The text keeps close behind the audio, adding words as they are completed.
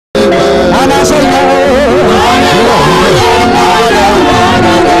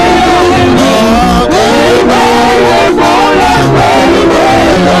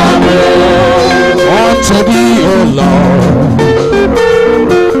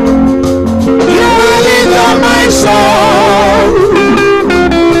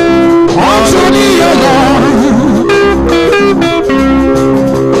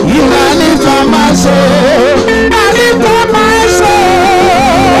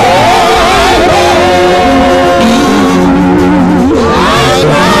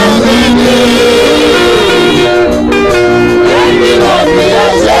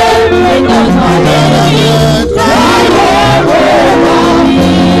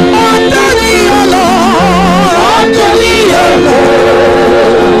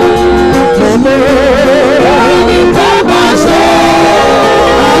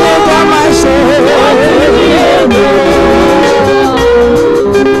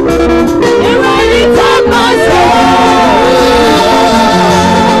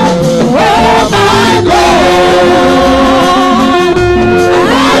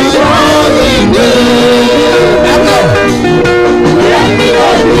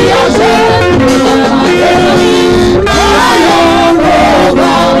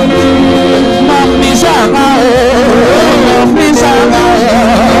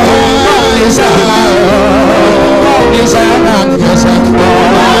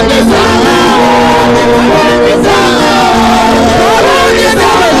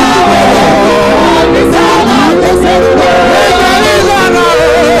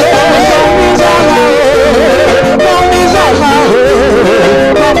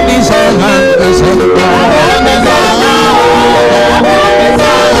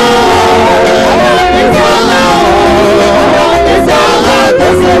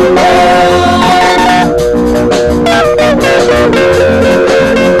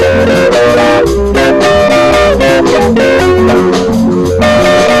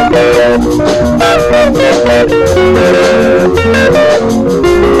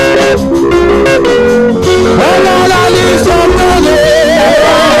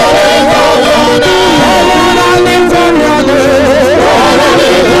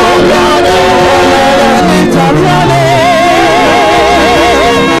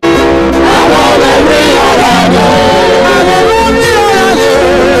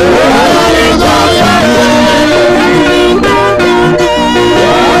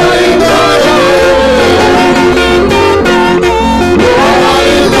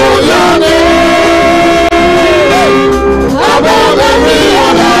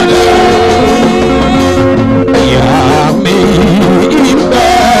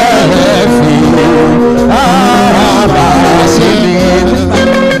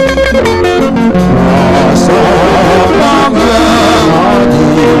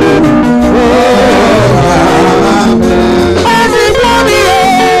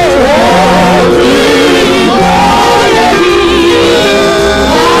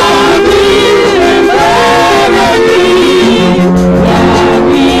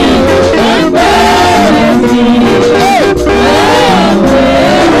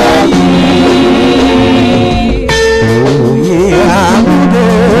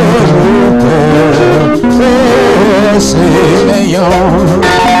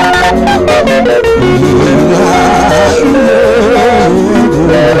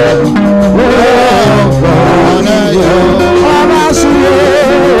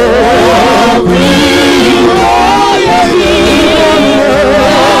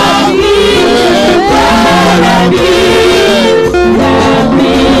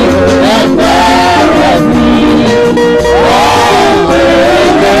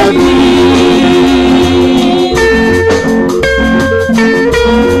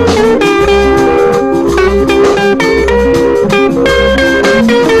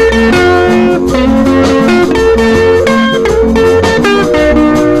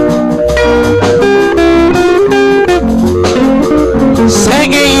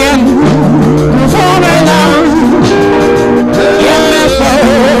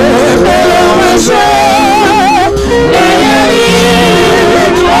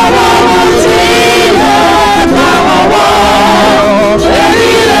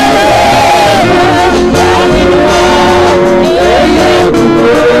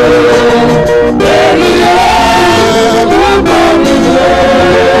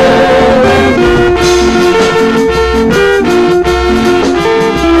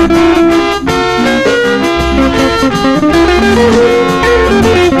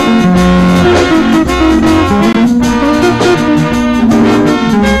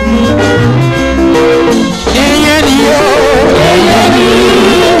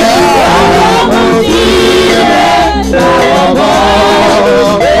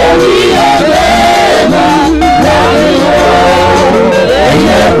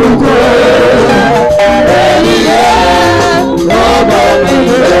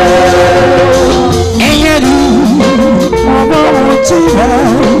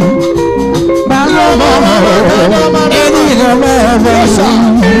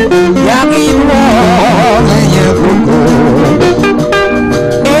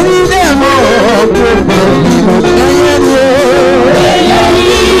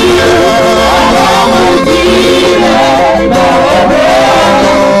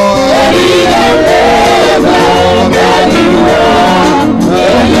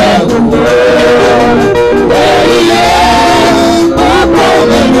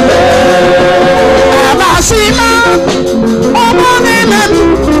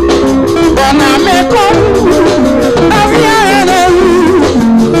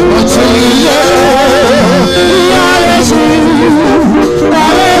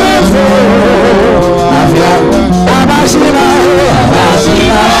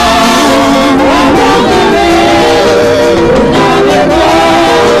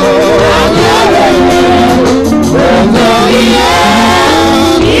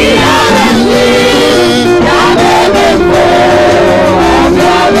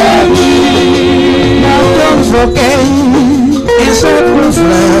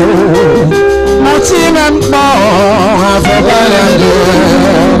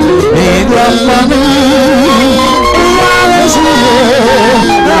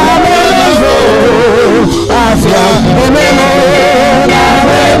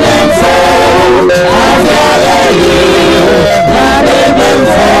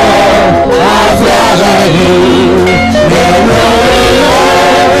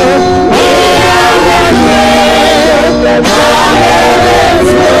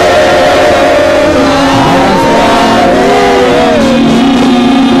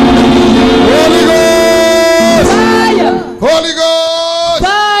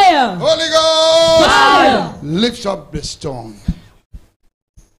Stone.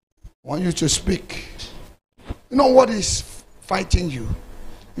 I want you to speak. You know what is fighting you?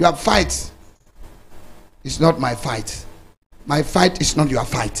 Your fight is not my fight. My fight is not your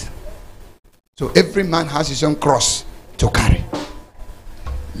fight. So every man has his own cross to carry.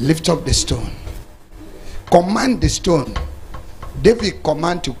 Lift up the stone. Command the stone. David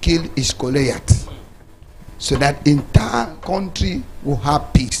command to kill his Goliath, so that entire country will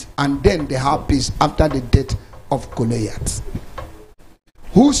have peace, and then they have peace after the death of Goliath.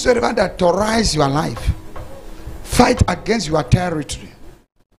 Whosoever that terrorize your life, fight against your territory,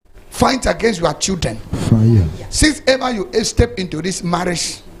 fight against your children. Fire. Since ever you step into this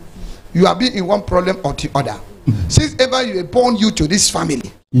marriage, you have been in one problem or the other. Since ever you were born you to this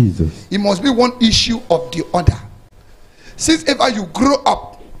family, Jesus, it must be one issue of the other. Since ever you grow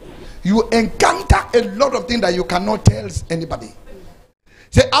up, you encounter a lot of things that you cannot tell anybody.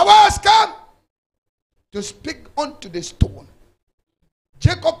 Say, hours come to speak unto the stone.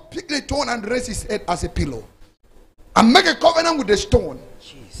 Jacob picked the stone and raised his head as a pillow and make a covenant with the stone.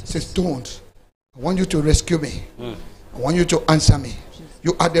 Say, stones, I want you to rescue me. I want you to answer me.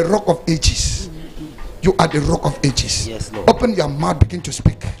 You are the rock of ages. You are the rock of ages. Yes, Lord. Open your mouth, begin to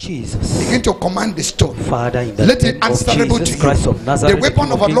speak. Jesus. Begin to command the stone. Father, in the Let name it answerable of to Jesus Christ you. of Nazareth, The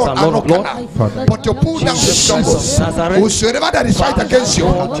weapon of our Lord are not carnal, but to pull down the strongholds. Whosoever that is fight against you,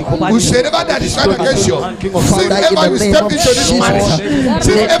 whosoever that is fight against you, since ever you step into this marriage,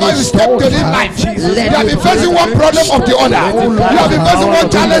 since ever you step to this life, you have been facing one problem of the other. You have been facing one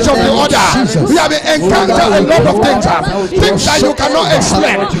challenge of the other. You have been encountered a lot of things that you cannot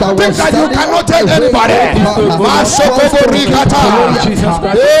explain, things that you cannot tell anybody.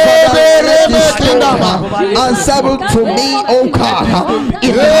 Answerable to me, oh God,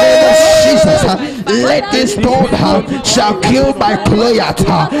 in the name of Jesus. Let this stone shall kill my Goliath.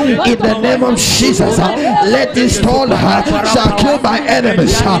 In the name of Jesus, let this stone shall kill my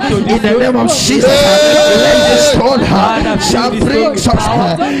enemies. In the name of Jesus, let this stone shall bring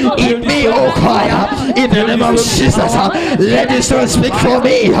success in me, oh God. In the name of Jesus, let this stone speak for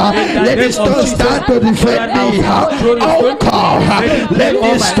me. Let this stone stand to defend me. Oh God, let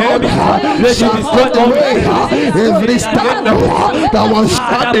this stone shall put away every stand that was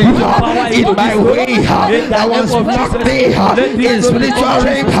standing in my way, that was blocking me in spiritual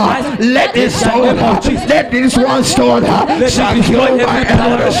ring. Let this stone, let this one stone shall kill my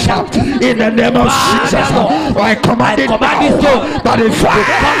enemies. In the name of Jesus, I command it now by the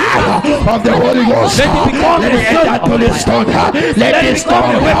fire of the Holy Ghost. Let it enter to this stone. Let this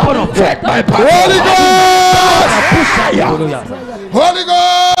stone fight my battle. Holy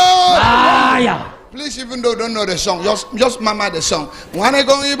Ghost! Please, even though you don't know the song, just mama the song. Wanna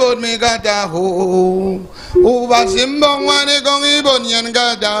go ibod me gata ho. Uba simbong wanna go ibod nyan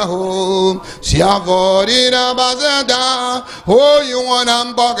gata ho. Siavori na bazada. Oh, you wanna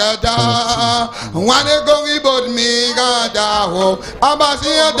mbogata. Wanna go ibod me gata ho.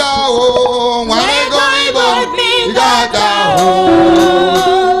 Abasiada ho. Wanna go ibod me gata ho.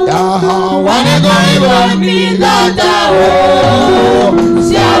 Wanna go ibod me gata ho.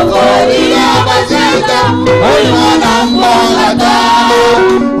 Siavori na bazada. Oh, you wanna mbogata.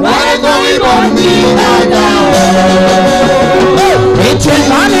 Wanna go ibod me gata ho. It's a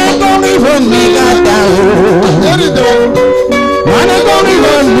wanna go ibod me gata ho. Wanna go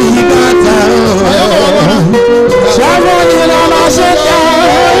ibod me gata ho. Siavori na bazada.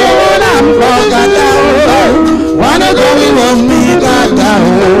 You wanna mbogata ho. Wanna go ibod me gata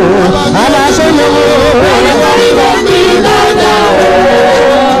ho. Wanna go ibod me gata ho.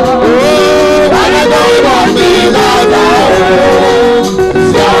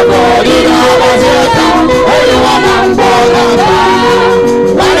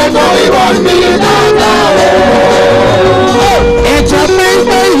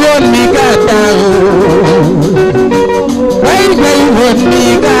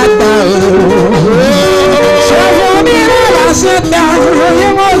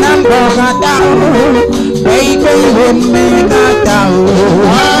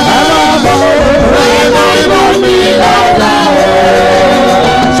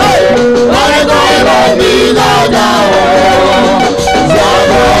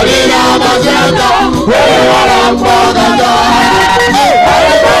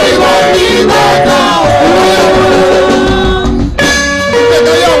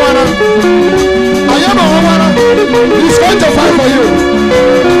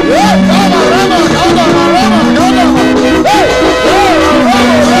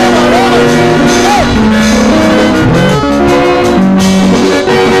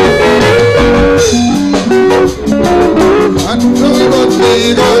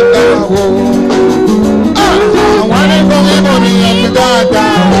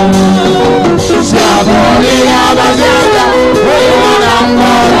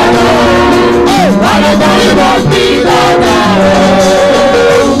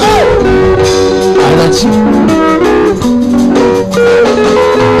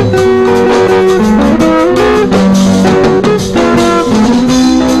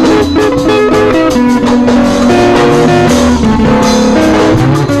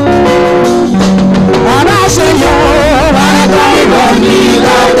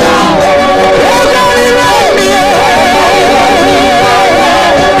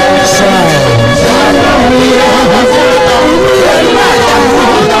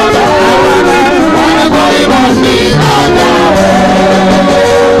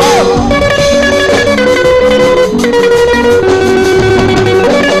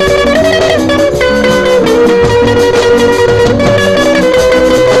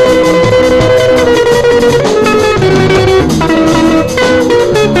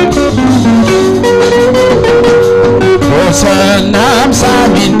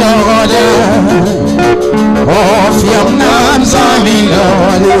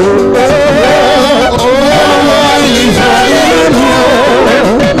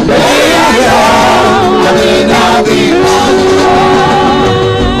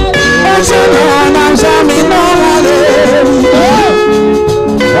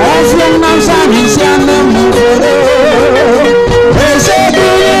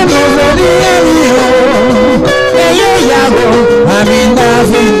 Nyami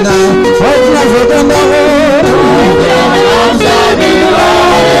nafu